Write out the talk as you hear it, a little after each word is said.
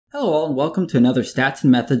Hello all and welcome to another Stats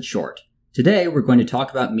and Methods short. Today we're going to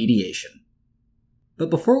talk about mediation. But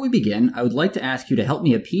before we begin, I would like to ask you to help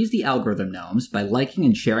me appease the algorithm gnomes by liking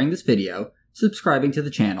and sharing this video, subscribing to the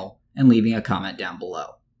channel, and leaving a comment down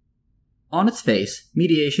below. On its face,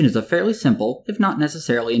 mediation is a fairly simple, if not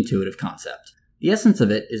necessarily intuitive concept. The essence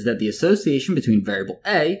of it is that the association between variable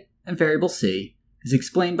A and variable C is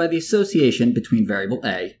explained by the association between variable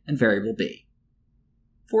A and variable B.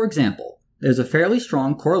 For example, there's a fairly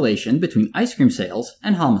strong correlation between ice cream sales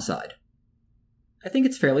and homicide. I think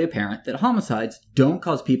it's fairly apparent that homicides don't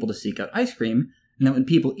cause people to seek out ice cream, and that when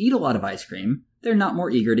people eat a lot of ice cream, they're not more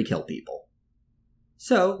eager to kill people.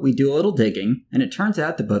 So, we do a little digging, and it turns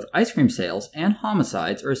out that both ice cream sales and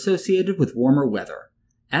homicides are associated with warmer weather.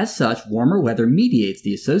 As such, warmer weather mediates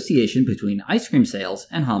the association between ice cream sales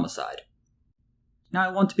and homicide. Now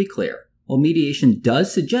I want to be clear, while mediation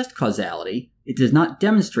does suggest causality, it does not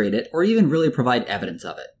demonstrate it or even really provide evidence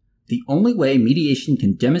of it. The only way mediation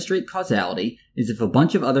can demonstrate causality is if a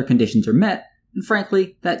bunch of other conditions are met, and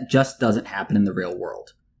frankly, that just doesn't happen in the real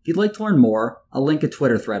world. If you'd like to learn more, I'll link a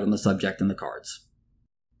Twitter thread on the subject in the cards.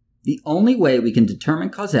 The only way we can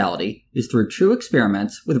determine causality is through true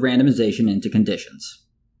experiments with randomization into conditions.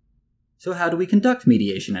 So how do we conduct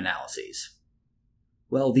mediation analyses?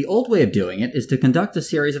 Well, the old way of doing it is to conduct a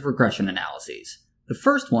series of regression analyses. The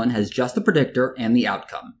first one has just the predictor and the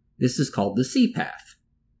outcome. This is called the C path.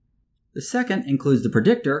 The second includes the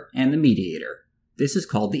predictor and the mediator. This is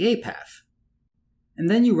called the A path. And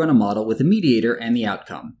then you run a model with the mediator and the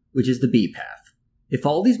outcome, which is the B path. If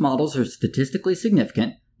all these models are statistically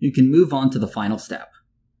significant, you can move on to the final step.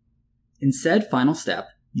 In said final step,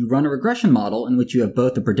 you run a regression model in which you have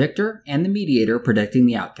both the predictor and the mediator predicting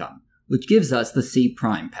the outcome, which gives us the C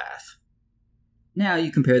prime path. Now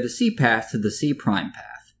you compare the C path to the C prime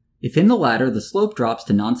path. If in the latter the slope drops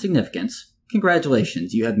to non-significance,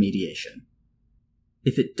 congratulations, you have mediation.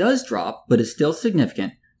 If it does drop but is still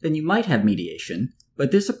significant, then you might have mediation,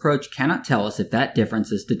 but this approach cannot tell us if that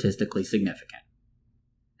difference is statistically significant.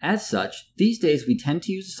 As such, these days we tend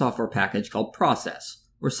to use a software package called Process,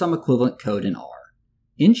 or some equivalent code in R.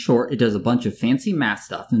 In short, it does a bunch of fancy math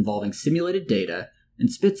stuff involving simulated data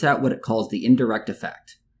and spits out what it calls the indirect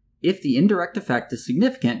effect. If the indirect effect is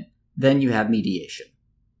significant, then you have mediation.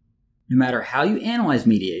 No matter how you analyze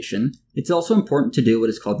mediation, it's also important to do what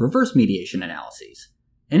is called reverse mediation analyses.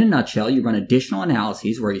 In a nutshell, you run additional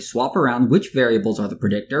analyses where you swap around which variables are the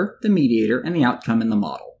predictor, the mediator, and the outcome in the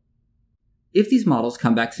model. If these models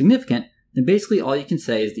come back significant, then basically all you can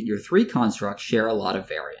say is that your three constructs share a lot of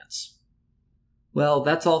variance. Well,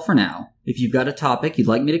 that's all for now. If you've got a topic you'd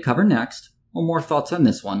like me to cover next, or more thoughts on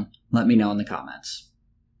this one, let me know in the comments.